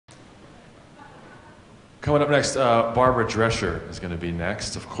Coming up next, Barbara Drescher is going to be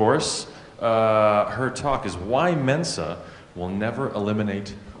next, of course. Her talk is Why Mensa Will Never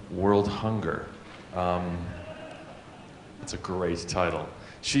Eliminate World Hunger. That's a great title.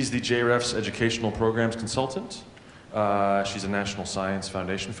 She's the JREF's Educational Programs Consultant. She's a National Science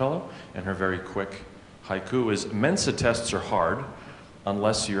Foundation Fellow, and her very quick haiku is, Mensa tests are hard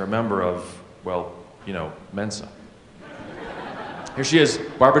unless you're a member of, well, you know, Mensa. Here she is,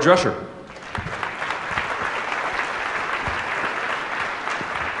 Barbara Drescher.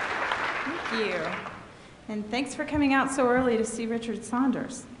 Thank you. And thanks for coming out so early to see Richard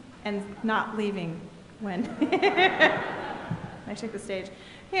Saunders and not leaving when I took the stage.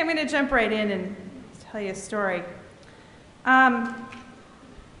 Hey, I'm going to jump right in and tell you a story. Paul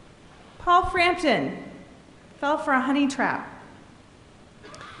Frampton fell for a honey trap.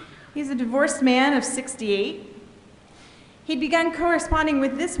 He's a divorced man of 68. He'd begun corresponding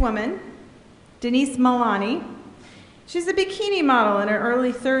with this woman, Denise Milani. She's a bikini model in her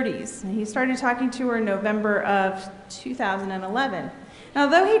early 30s, and he started talking to her in November of 2011. Now,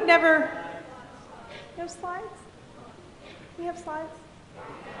 although he'd never... You have slides? You have slides?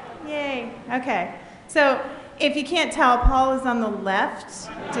 Yay, okay. So, if you can't tell, Paul is on the left,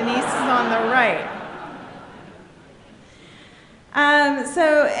 Denise is on the right.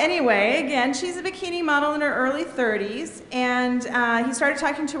 So anyway, again, she's a bikini model in her early 30s, and he started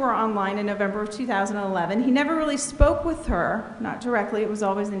talking to her online in November of 2011. He never really spoke with her, not directly, it was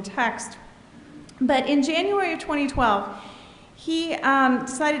always in text. But in January of 2012, he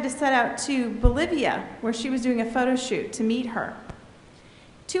decided to set out to Bolivia, where she was doing a photo shoot, to meet her.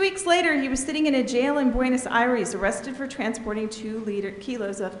 2 weeks later, he was sitting in a jail in Buenos Aires, arrested for transporting 2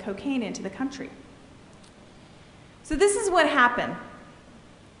 kilos of cocaine into the country. So this is what happened.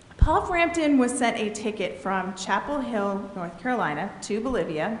 Paul Frampton was sent a ticket from Chapel Hill, North Carolina, to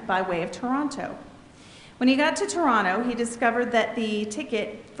Bolivia by way of Toronto. When he got to Toronto, he discovered that the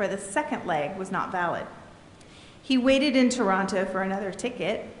ticket for the second leg was not valid. He waited in Toronto for another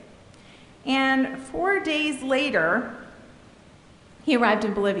ticket, and 4 days later, he arrived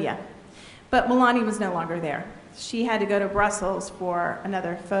in Bolivia. But Milani was no longer there. She had to go to Brussels for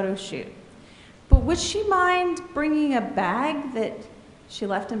another photo shoot. But would she mind bringing a bag that she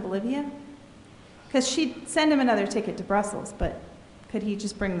left in Bolivia? Because she'd send him another ticket to Brussels, but could he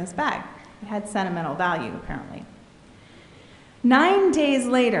just bring this bag? It had sentimental value, apparently. 9 days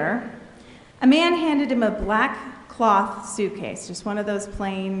later, a man handed him a black cloth suitcase, just one of those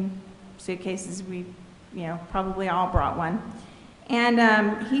plain suitcases we, probably all brought one.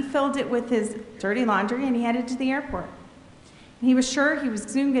 And he filled it with his dirty laundry and he headed to the airport. And he was sure he was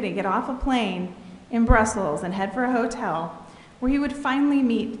soon going to get off a plane in Brussels and head for a hotel where he would finally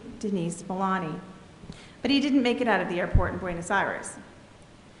meet Denise Milani. But he didn't make it out of the airport in Buenos Aires.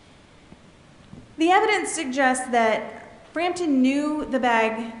 The evidence suggests that Frampton knew the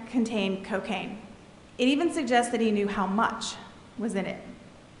bag contained cocaine. It even suggests that he knew how much was in it.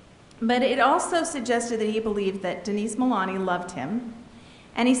 But it also suggested that he believed that Denise Milani loved him,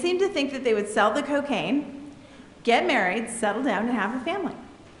 and he seemed to think that they would sell the cocaine, get married, settle down, and have a family.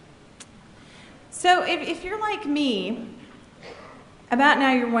 So if you're like me, about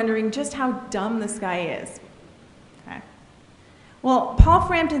now you're wondering just how dumb this guy is. Okay. Well, Paul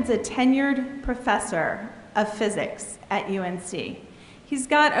Frampton's a tenured professor of physics at UNC. He's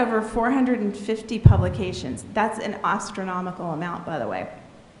got over 450 publications. That's an astronomical amount, by the way.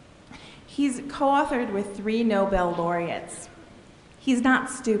 He's co-authored with 3 Nobel laureates. He's not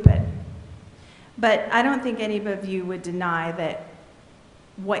stupid. But I don't think any of you would deny that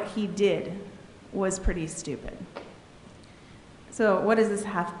what he did was pretty stupid. So what does this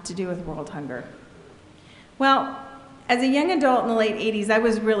have to do with world hunger? Well, as a young adult in the late 80s, I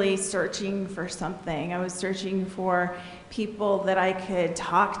was really searching for something. I was searching for people that I could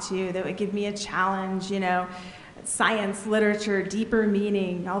talk to that would give me a challenge, science, literature, deeper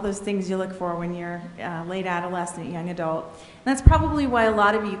meaning, all those things you look for when you're late adolescent, young adult. And that's probably why a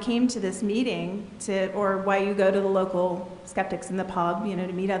lot of you came to this meeting, or why you go to the local skeptics in the pub,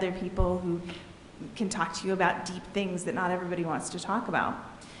 to meet other people who can talk to you about deep things that not everybody wants to talk about.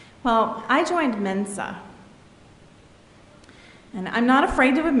 Well, I joined Mensa. And I'm not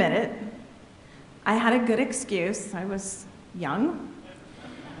afraid to admit it. I had a good excuse. I was young,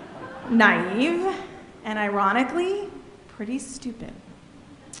 naive, and ironically, pretty stupid.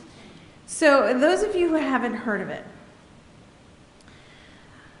 So those of you who haven't heard of it,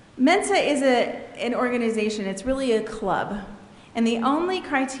 Mensa is an organization, it's really a club. And the only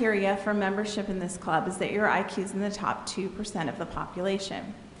criteria for membership in this club is that your IQ is in the top 2% of the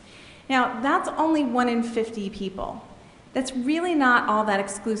population. Now, that's only 1 in 50 people. That's really not all that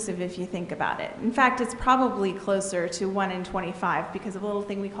exclusive if you think about it. In fact, it's probably closer to 1 in 25 because of a little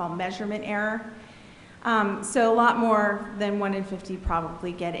thing we call measurement error. So a lot more than 1 in 50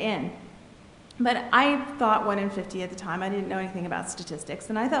 probably get in. But I thought 1 in 50 at the time. I didn't know anything about statistics.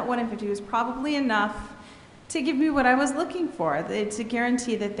 And I thought 1 in 50 was probably enough to give me what I was looking for, to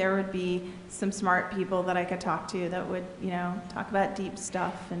guarantee that there would be some smart people that I could talk to that would, talk about deep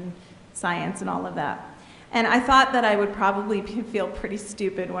stuff and science and all of that. And I thought that I would probably feel pretty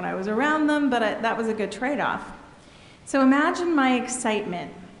stupid when I was around them, but that was a good trade-off. So imagine my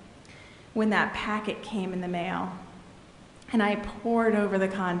excitement when that packet came in the mail. And I pored over the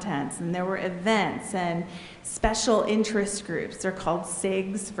contents, and there were events and special interest groups, they're called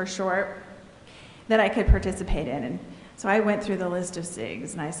SIGs for short, that I could participate in. And so I went through the list of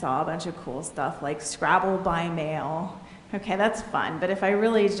SIGs, and I saw a bunch of cool stuff like Scrabble by mail. Okay, that's fun, but if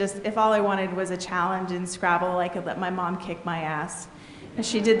all I wanted was a challenge in Scrabble, I could let my mom kick my ass. And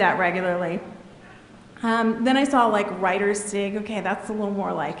she did that regularly. Then I saw like Writer's SIG, okay, that's a little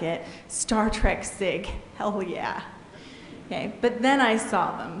more like it. Star Trek SIG, hell yeah. Okay, but then I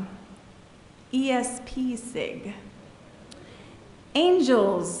saw them. ESP SIG,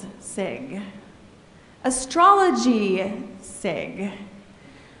 Angels SIG, Astrology SIG.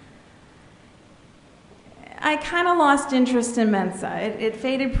 I kind of lost interest in Mensa. It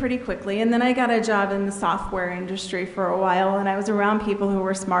faded pretty quickly, and then I got a job in the software industry for a while, and I was around people who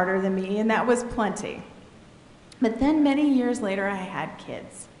were smarter than me, and that was plenty. But then many years later, I had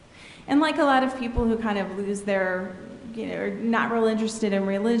kids. And like a lot of people who kind of lose their, are not real interested in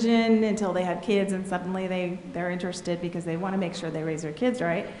religion until they have kids, and suddenly they're interested because they want to make sure they raise their kids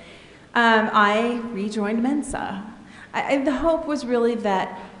right, I rejoined Mensa. The hope was really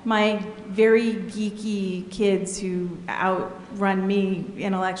that my very geeky kids who outrun me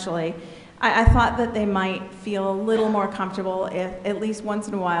intellectually, I thought that they might feel a little more comfortable if at least once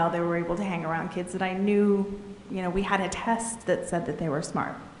in a while they were able to hang around kids that I knew, we had a test that said that they were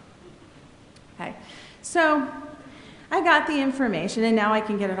smart. Okay, so I got the information, and now I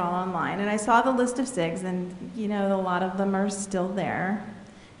can get it all online. And I saw the list of SIGs, and a lot of them are still there.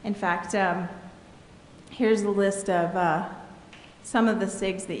 In fact, here's the list of some of the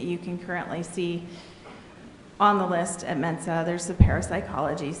SIGs that you can currently see on the list at Mensa. There's a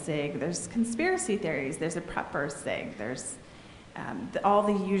parapsychology SIG, there's conspiracy theories, there's a prepper SIG, there's all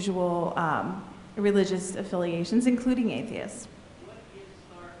the usual religious affiliations, including atheists.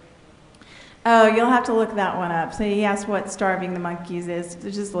 Oh, you'll have to look that one up. So he asked what starving the monkeys is.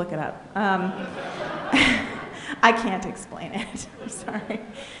 Just look it up. I can't explain it. I'm sorry.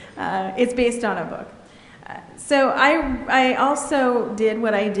 It's based on a book. So I also did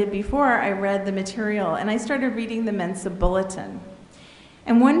what I did before. I read the material, and I started reading the Mensa Bulletin.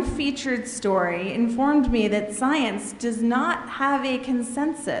 And one featured story informed me that science does not have a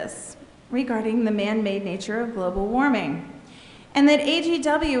consensus regarding the man-made nature of global warming, and that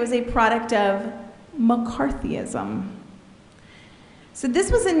AGW is a product of McCarthyism. So this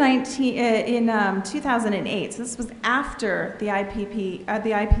was in 2008, so this was after the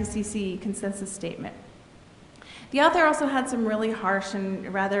IPCC consensus statement. The author also had some really harsh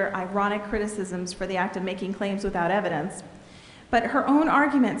and rather ironic criticisms for the act of making claims without evidence, but her own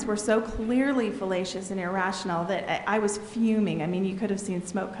arguments were so clearly fallacious and irrational that I was fuming. I mean, you could have seen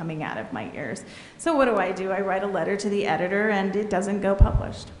smoke coming out of my ears. So what do? I write a letter to the editor, and it doesn't go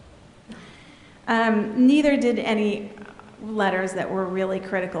published. Neither did any letters that were really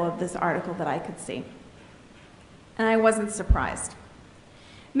critical of this article that I could see. And I wasn't surprised.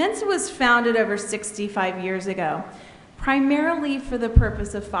 Mensa was founded over 65 years ago, primarily for the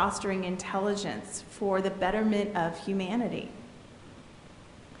purpose of fostering intelligence for the betterment of humanity.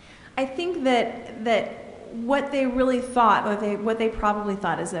 I think that what they really thought, what they probably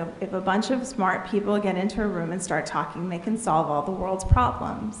thought is that if a bunch of smart people get into a room and start talking, they can solve all the world's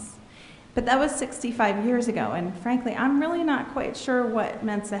problems. But that was 65 years ago, and frankly, I'm really not quite sure what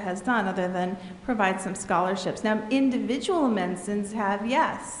Mensa has done other than provide some scholarships. Now, individual Mensans have,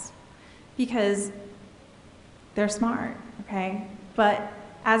 yes, because they're smart, okay? But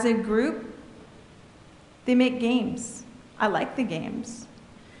as a group, they make games. I like the games.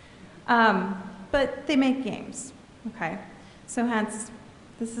 But they make games, okay? So hence,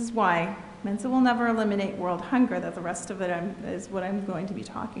 this is why Mensa will never eliminate world hunger. That the rest of it is what I'm going to be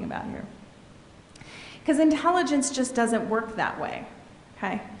talking about here. Because intelligence just doesn't work that way,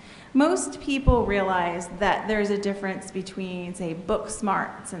 okay? Most people realize that there's a difference between, say, book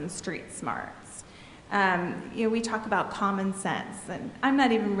smarts and street smarts. We talk about common sense, and I'm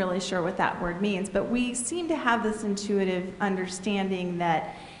not even really sure what that word means, but we seem to have this intuitive understanding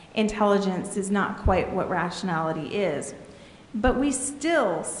that intelligence is not quite what rationality is. But we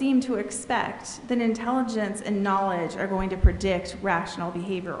still seem to expect that intelligence and knowledge are going to predict rational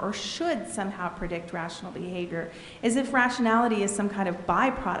behavior, or should somehow predict rational behavior, as if rationality is some kind of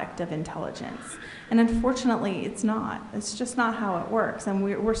byproduct of intelligence. And unfortunately, it's not. It's just not how it works. And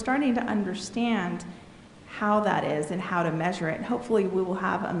we're starting to understand how that is and how to measure it. Hopefully, we will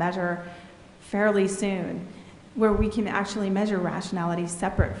have a measure fairly soon where we can actually measure rationality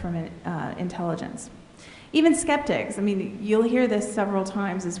separate from intelligence. Even skeptics, I mean, you'll hear this several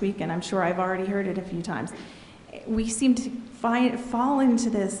times this week, and I'm sure I've already heard it a few times. We seem to fall into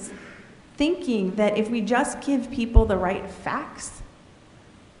this thinking that if we just give people the right facts,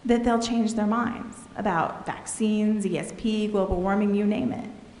 that they'll change their minds about vaccines, ESP, global warming, you name it.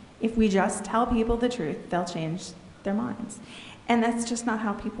 If we just tell people the truth, they'll change their minds. And that's just not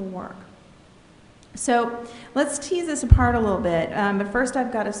how people work. So let's tease this apart a little bit, but first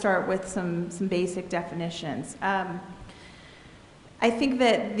I've got to start with some basic definitions. I think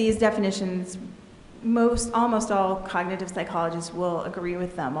that these definitions, almost all cognitive psychologists will agree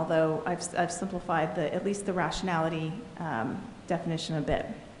with them, although I've simplified at least the rationality definition a bit.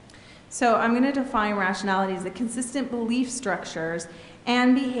 So I'm going to define rationality as the consistent belief structures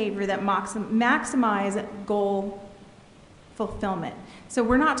and behavior that maximize goal fulfillment. So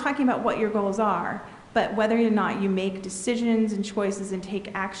we're not talking about what your goals are, but whether or not you make decisions and choices and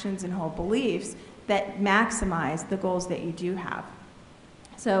take actions and hold beliefs that maximize the goals that you do have.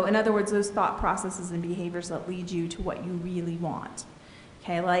 So in other words, those thought processes and behaviors that lead you to what you really want.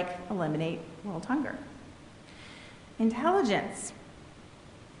 Okay, like eliminate world hunger. Intelligence.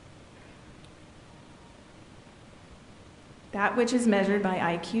 That which is measured by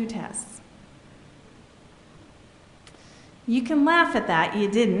IQ tests. You can laugh at that, you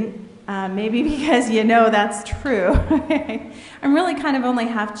didn't, maybe because you know that's true. I'm really kind of only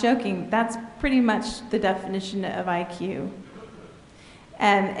half joking. That's pretty much the definition of IQ.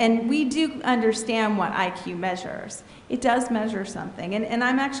 And we do understand what IQ measures. It does measure something. And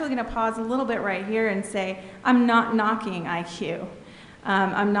I'm actually going to pause a little bit right here and say, I'm not knocking IQ.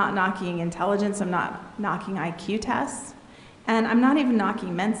 I'm not knocking intelligence. I'm not knocking IQ tests. And I'm not even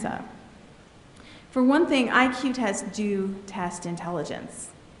knocking Mensa. For one thing, IQ tests do test intelligence.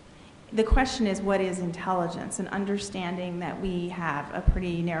 The question is, what is intelligence? And understanding that we have a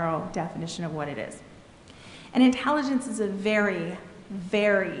pretty narrow definition of what it is. And intelligence is a very,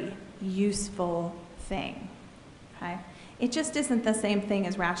 very useful thing. Okay? It just isn't the same thing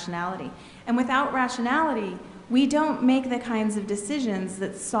as rationality. And without rationality, we don't make the kinds of decisions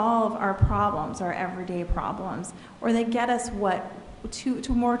that solve our problems, our everyday problems, or that get us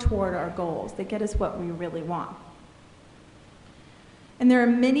more toward our goals, that get us what we really want. And there are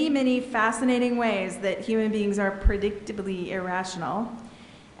many, many fascinating ways that human beings are predictably irrational,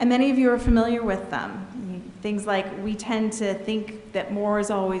 and many of you are familiar with them. Things like we tend to think that more is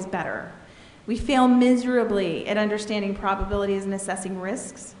always better. We fail miserably at understanding probabilities and assessing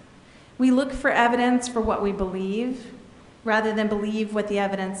risks. We look for evidence for what we believe, rather than believe what the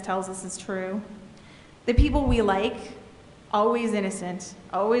evidence tells us is true. The people we like, always innocent,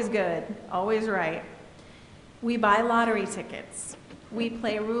 always good, always right. We buy lottery tickets. We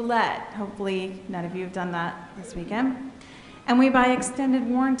play roulette. Hopefully none of you have done that this weekend. And we buy extended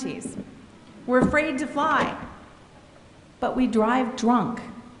warranties. We're afraid to fly, but we drive drunk.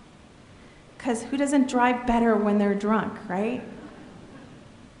 Because who doesn't drive better when they're drunk, right?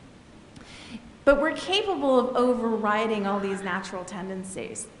 But we're capable of overriding all these natural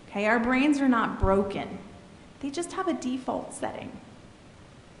tendencies. Okay? Our brains are not broken. They just have a default setting.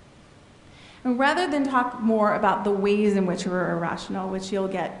 And rather than talk more about the ways in which we're irrational, which you'll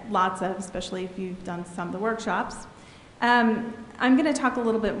get lots of, especially if you've done some of the workshops, I'm going to talk a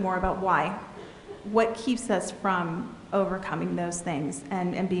little bit more about why. What keeps us from overcoming those things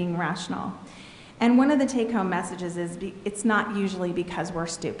and being rational. And one of the take-home messages is it's not usually because we're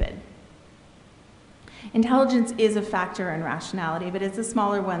stupid. Intelligence is a factor in rationality, but it's a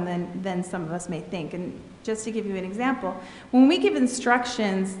smaller one than some of us may think. And just to give you an example, when we give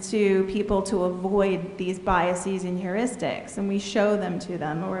instructions to people to avoid these biases and heuristics, and we show them to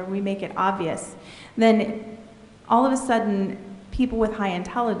them, or we make it obvious, then all of a sudden, people with high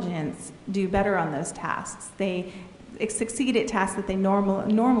intelligence do better on those tasks. They succeed at tasks that they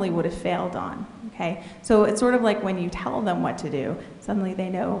normally would have failed on. Okay? So it's sort of like when you tell them what to do, suddenly they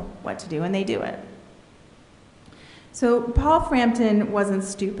know what to do, and they do it. So Paul Frampton wasn't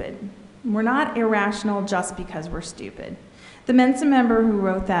stupid. We're not irrational just because we're stupid. The Mensa member who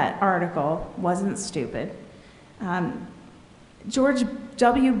wrote that article wasn't stupid. George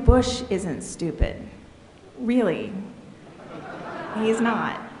W. Bush isn't stupid. Really. He's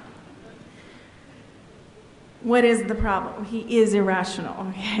not. what is the problem? He is irrational,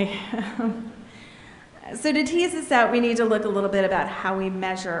 okay? So to tease this out, we need to look a little bit about how we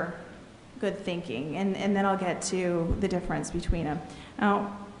measure good thinking, and then I'll get to the difference between them.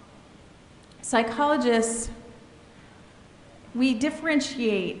 Now, psychologists, we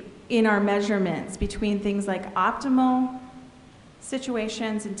differentiate in our measurements between things like optimal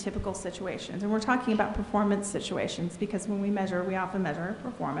situations and typical situations. And we're talking about performance situations because when we measure, we often measure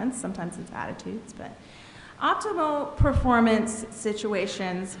performance. Sometimes it's attitudes, but optimal performance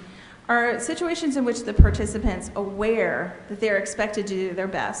situations are situations in which the participant's aware that they're expected to do their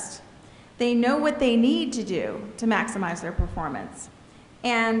best. They know what they need to do to maximize their performance.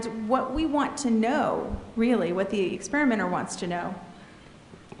 And what we want to know, really, what the experimenter wants to know,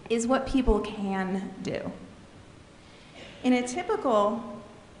 is what people can do. In a typical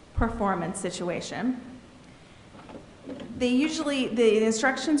performance situation, the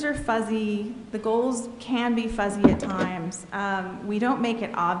instructions are fuzzy, the goals can be fuzzy at times. We don't make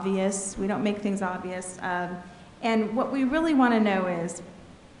it obvious, we don't make things obvious. And what we really want to know is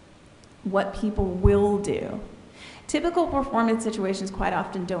what people will do. Typical performance situations quite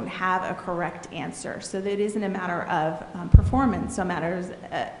often don't have a correct answer, so that it isn't a matter of performance so much as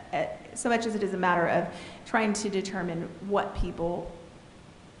it is a matter of trying to determine what people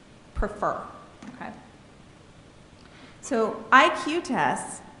prefer. Okay. So IQ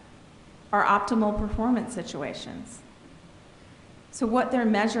tests are optimal performance situations. So what they're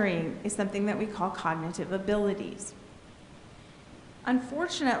measuring is something that we call cognitive abilities.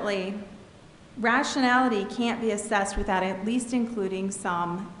 Unfortunately, rationality can't be assessed without at least including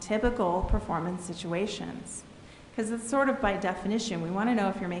some typical performance situations. Because it's sort of by definition, we want to know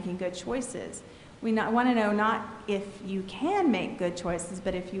if you're making good choices. We want to know not if you can make good choices,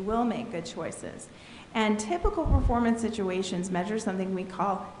 but if you will make good choices. And typical performance situations measure something we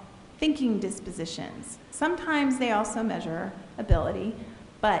call thinking dispositions. Sometimes they also measure ability,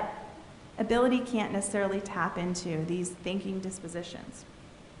 but ability can't necessarily tap into these thinking dispositions.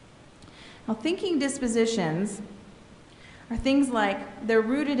 Now, thinking dispositions are things like they're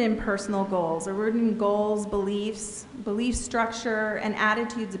rooted in personal goals. They're rooted in goals, beliefs, belief structure, and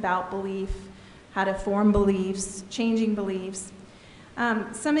attitudes about belief, how to form beliefs, changing beliefs.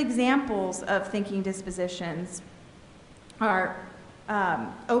 Some examples of thinking dispositions are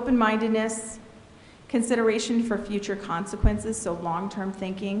open-mindedness, consideration for future consequences, so long-term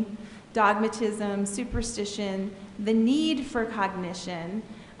thinking, dogmatism, superstition, the need for cognition,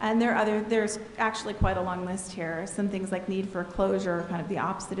 and there's actually quite a long list here. Some things like need for closure, kind of the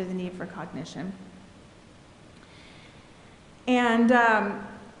opposite of the need for cognition. And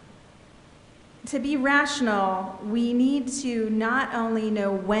to be rational, we need to not only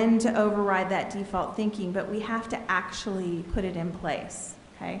know when to override that default thinking, but we have to actually put it in place,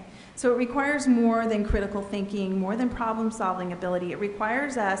 okay? So it requires more than critical thinking, more than problem-solving ability. It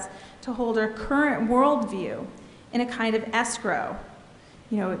requires us to hold our current worldview in a kind of escrow,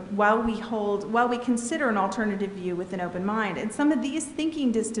 you know, while we consider an alternative view with an open mind. And some of these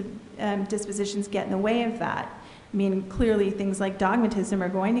thinking dispositions get in the way of that. I mean, clearly things like dogmatism are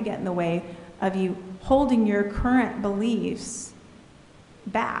going to get in the way of you holding your current beliefs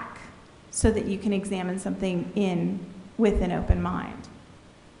back so that you can examine something with an open mind.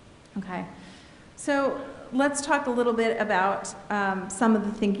 Okay, so let's talk a little bit about some of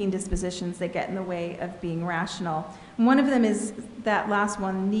the thinking dispositions that get in the way of being rational. And one of them is that last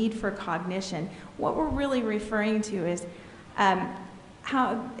one, need for cognition. What we're really referring to is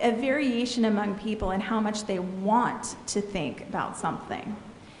how a variation among people and how much they want to think about something.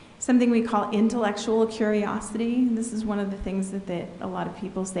 Something we call intellectual curiosity. This is one of the things that a lot of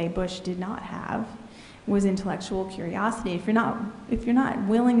people say Bush did not have, was intellectual curiosity. If you're not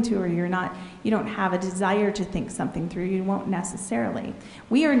willing to, or you don't have a desire to think something through, you won't necessarily.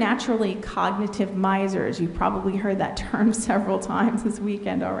 We are naturally cognitive misers. You've probably heard that term several times this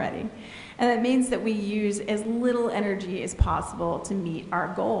weekend already. And that means that we use as little energy as possible to meet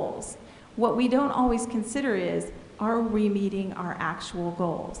our goals. What we don't always consider is, are we meeting our actual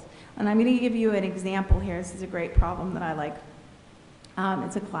goals? And I'm going to give you an example here. This is a great problem that I like.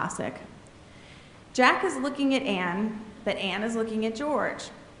 It's a classic. Jack is looking at Anne, but Anne is looking at George.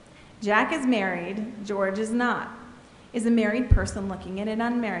 Jack is married, George is not. Is a married person looking at an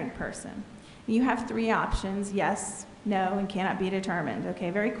unmarried person? You have three options, yes, no, and cannot be determined. Okay,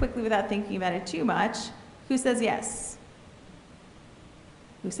 very quickly without thinking about it too much. Who says yes?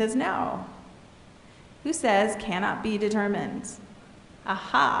 Who says no? Who says cannot be determined?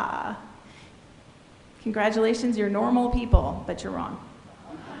 Aha! Congratulations, you're normal people, but you're wrong.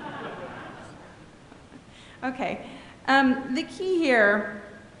 Okay, the key here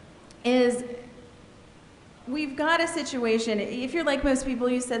is we've got a situation, if you're like most people,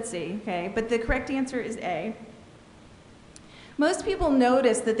 you said C, okay, but the correct answer is A. Most people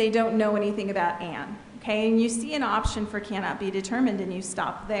notice that they don't know anything about Anne, okay, and you see an option for cannot be determined and you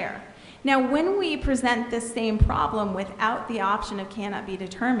stop there. Now, when we present this same problem without the option of cannot be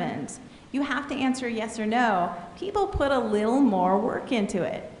determined, you have to answer yes or no. People put a little more work into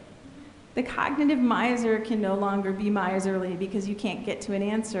it. The cognitive miser can no longer be miserly because you can't get to an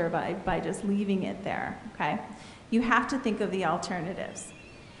answer by just leaving it there, okay? You have to think of the alternatives.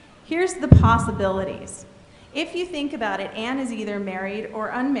 Here's the possibilities. If you think about it, Anne is either married or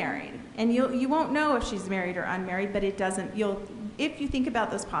unmarried, and you won't know if she's married or unmarried, but it doesn't, if you think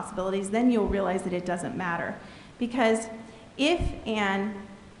about those possibilities, then you'll realize that it doesn't matter. Because if Anne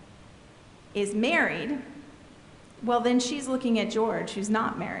is married, well, then she's looking at George, who's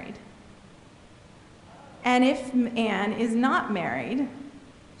not married. And if Anne is not married,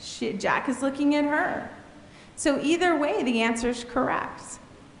 Jack is looking at her. So either way, the answer is correct.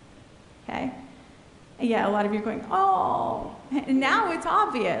 Okay? Yeah, a lot of you are going, oh, now it's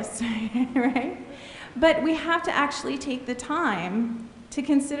obvious, right? But we have to actually take the time to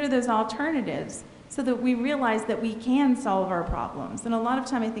consider those alternatives so that we realize that we can solve our problems. And a lot of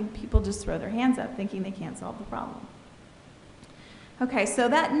time I think people just throw their hands up thinking they can't solve the problem. Okay, so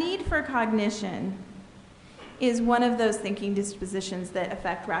that need for cognition is one of those thinking dispositions that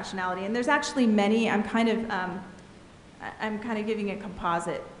affect rationality. And there's actually many. I'm kind of giving a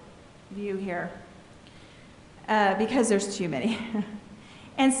composite view here because there's too many.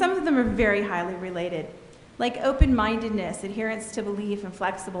 And some of them are very highly related, like open-mindedness, adherence to belief, and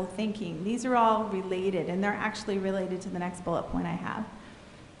flexible thinking. These are all related, and they're actually related to the next bullet point I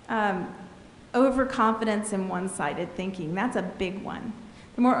have. Overconfidence and one-sided thinking, that's a big one.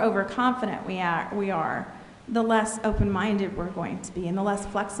 The more overconfident we are, the less open-minded we're going to be and the less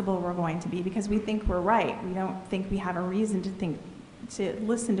flexible we're going to be because we think we're right. We don't think we have a reason to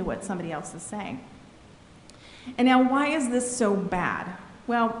listen to what somebody else is saying. And now, why is this so bad?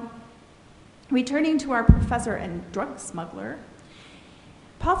 Well, returning to our professor and drug smuggler,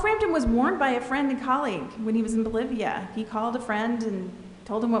 Paul Frampton was warned by a friend and colleague when he was in Bolivia. He called a friend and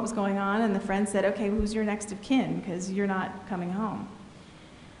told him what was going on, and the friend said, okay, who's your next of kin, because you're not coming home.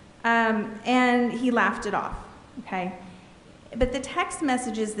 And he laughed it off, okay? But the text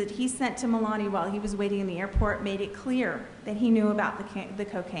messages that he sent to Milani while he was waiting in the airport made it clear that he knew about the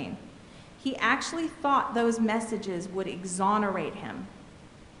cocaine. He actually thought those messages would exonerate him,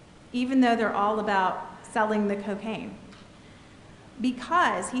 even though they're all about selling the cocaine.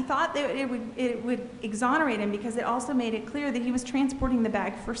 Because he thought that it would exonerate him because it also made it clear that he was transporting the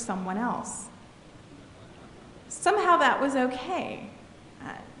bag for someone else. Somehow that was okay.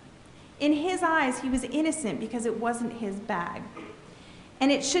 In his eyes, he was innocent because it wasn't his bag.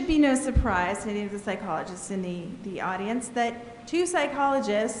 And it should be no surprise to any of the psychologists in the audience that 2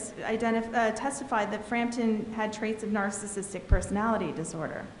 psychologists testified that Frampton had traits of narcissistic personality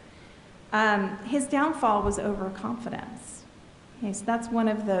disorder. His downfall was overconfidence. Okay, so that's one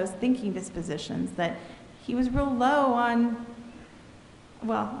of those thinking dispositions that he was real low on,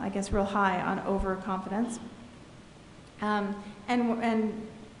 well, I guess real high on overconfidence. And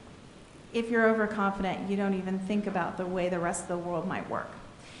if you're overconfident, you don't even think about the way the rest of the world might work.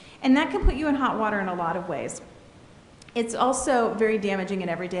 And that can put you in hot water in a lot of ways. It's also very damaging in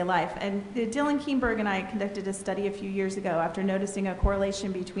everyday life. And Dylan Keenberg and I conducted a study a few years ago after noticing a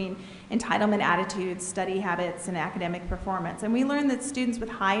correlation between entitlement attitudes, study habits, and academic performance. And we learned that students with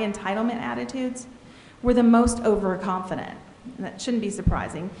high entitlement attitudes were the most overconfident. And that shouldn't be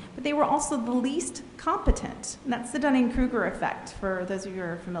surprising, but they were also the least competent. And that's the Dunning-Kruger effect, for those of you who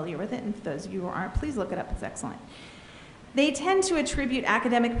are familiar with it, and for those of you who aren't, please look it up, it's excellent. They tend to attribute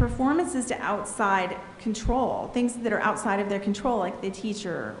academic performances to outside control, things that are outside of their control, like the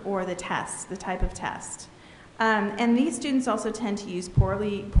teacher or the test, the type of test. And these students also tend to use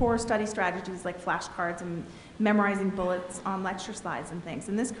poor study strategies like flashcards and memorizing bullets on lecture slides and things.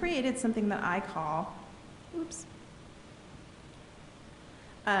 And this created something that I call,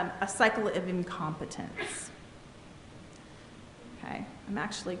 a cycle of incompetence. Okay, I'm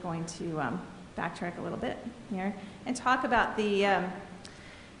actually going to backtrack a little bit here and talk about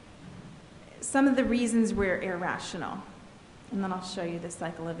some of the reasons we're irrational. And then I'll show you the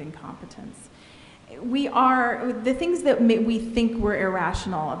cycle of incompetence. The things that we think we're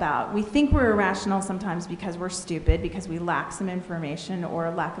irrational about, we think we're irrational sometimes because we're stupid, because we lack some information or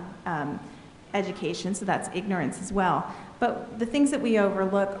lack of education, so that's ignorance as well. But the things that we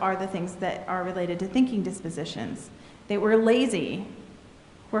overlook are the things that are related to thinking dispositions. That we're lazy,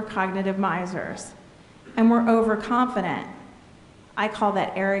 we're cognitive misers, and we're overconfident. I call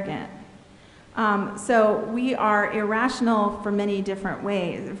that arrogant. So we are irrational for many different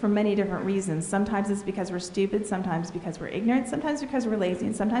ways, for many different reasons. Sometimes it's because we're stupid, sometimes because we're ignorant, sometimes because we're lazy,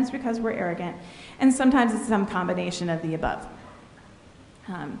 and sometimes because we're arrogant, and sometimes it's some combination of the above.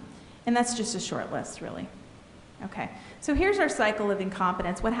 And that's just a short list, really. Okay, so here's our cycle of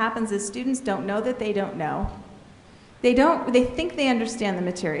incompetence. What happens is students don't know that they don't know. They think they understand the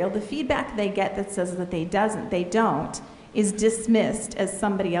material. The feedback they get that says that they don't, is dismissed as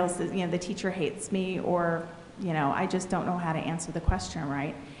somebody else's, the teacher hates me, or, I just don't know how to answer the question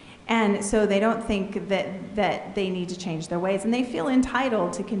right. And so they don't think that they need to change their ways, and they feel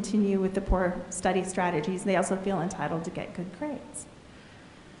entitled to continue with the poor study strategies. They also feel entitled to get good grades.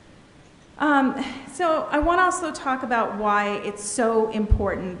 So I want to also talk about why it's so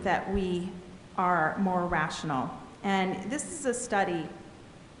important that we are more rational. And this is a study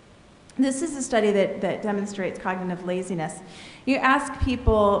that demonstrates cognitive laziness. You ask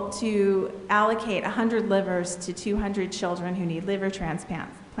people to allocate 100 livers to 200 children who need liver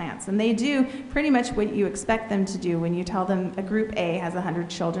transplants, and they do pretty much what you expect them to do when you tell them a group A has 100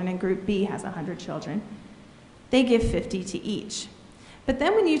 children and group B has 100 children. They give 50 to each. But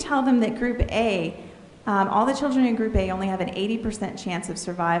then when you tell them that group A, all the children in group A only have an 80% chance of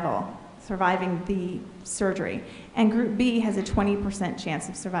surviving the surgery, and group B has a 20% chance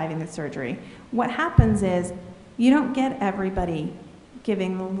of surviving the surgery, what happens is you don't get everybody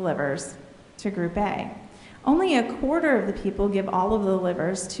giving the livers to group A. Only a quarter of the people give all of the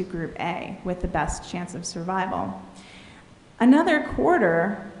livers to group A with the best chance of survival. Another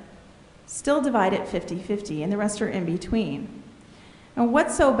quarter still divide it 50-50, and the rest are in between. And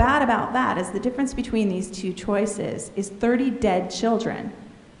what's so bad about that is the difference between these two choices is 30 dead children.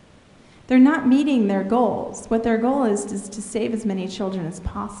 They're not meeting their goals. What their goal is to save as many children as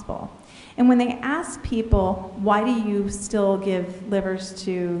possible. And when they ask people, why do you still give livers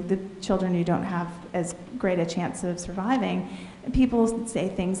to the children who don't have as great a chance of surviving, people say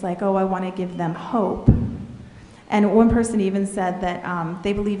things like, oh, I want to give them hope. And one person even said that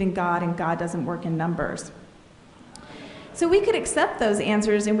they believe in God and God doesn't work in numbers. So we could accept those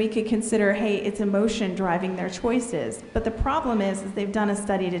answers and we could consider, hey, it's emotion driving their choices. But the problem is they've done a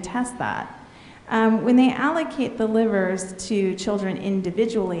study to test that. When they allocate the livers to children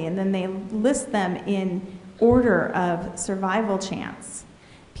individually and then they list them in order of survival chance,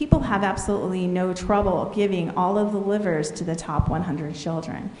 people have absolutely no trouble giving all of the livers to the top 100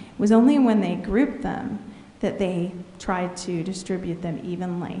 children. It was only when they grouped them that they tried to distribute them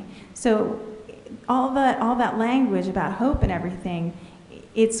evenly. So all that language about hope and everything,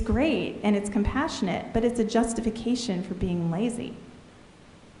 it's great and it's compassionate, but it's a justification for being lazy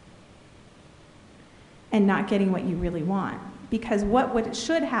and not getting what you really want. Because what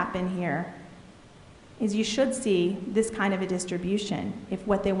should happen here is you should see this kind of a distribution if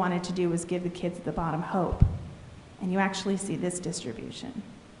what they wanted to do was give the kids at the bottom hope. And you actually see this distribution.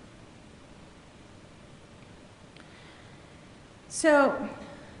 So,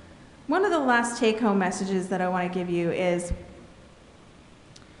 one of the last take-home messages that I want to give you is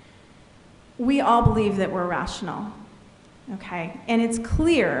we all believe that we're rational, okay? And it's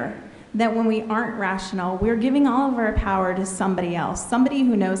clear that when we aren't rational, we're giving all of our power to somebody else, somebody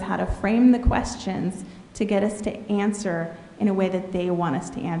who knows how to frame the questions to get us to answer in a way that they want us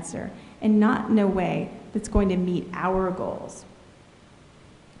to answer, and not in a way that's going to meet our goals.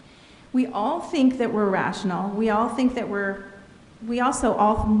 We all think that we're rational. We all think that we also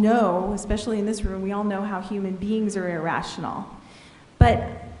all know, especially in this room, we all know how human beings are irrational. But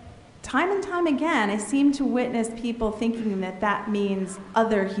time and time again, I seem to witness people thinking that that means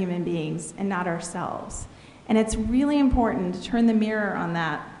other human beings and not ourselves. And it's really important to turn the mirror on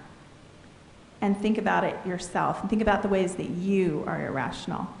that and think about it yourself, and think about the ways that you are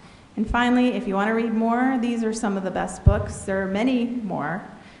irrational. And finally, if you want to read more, these are some of the best books. There are many more.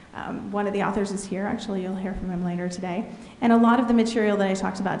 One of the authors is here. Actually, you'll hear from him later today. And a lot of the material that I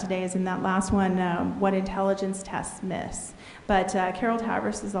talked about today is in that last one, What Intelligence Tests Miss. But Carol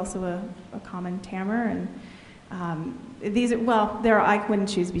Tavris is also a common Tamer. And these are, well, I wouldn't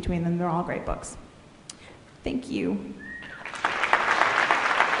choose between them. They're all great books. Thank you.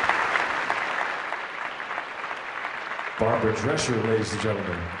 Barbara Drescher, ladies and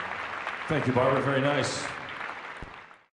gentlemen. Thank you, Barbara. Very nice.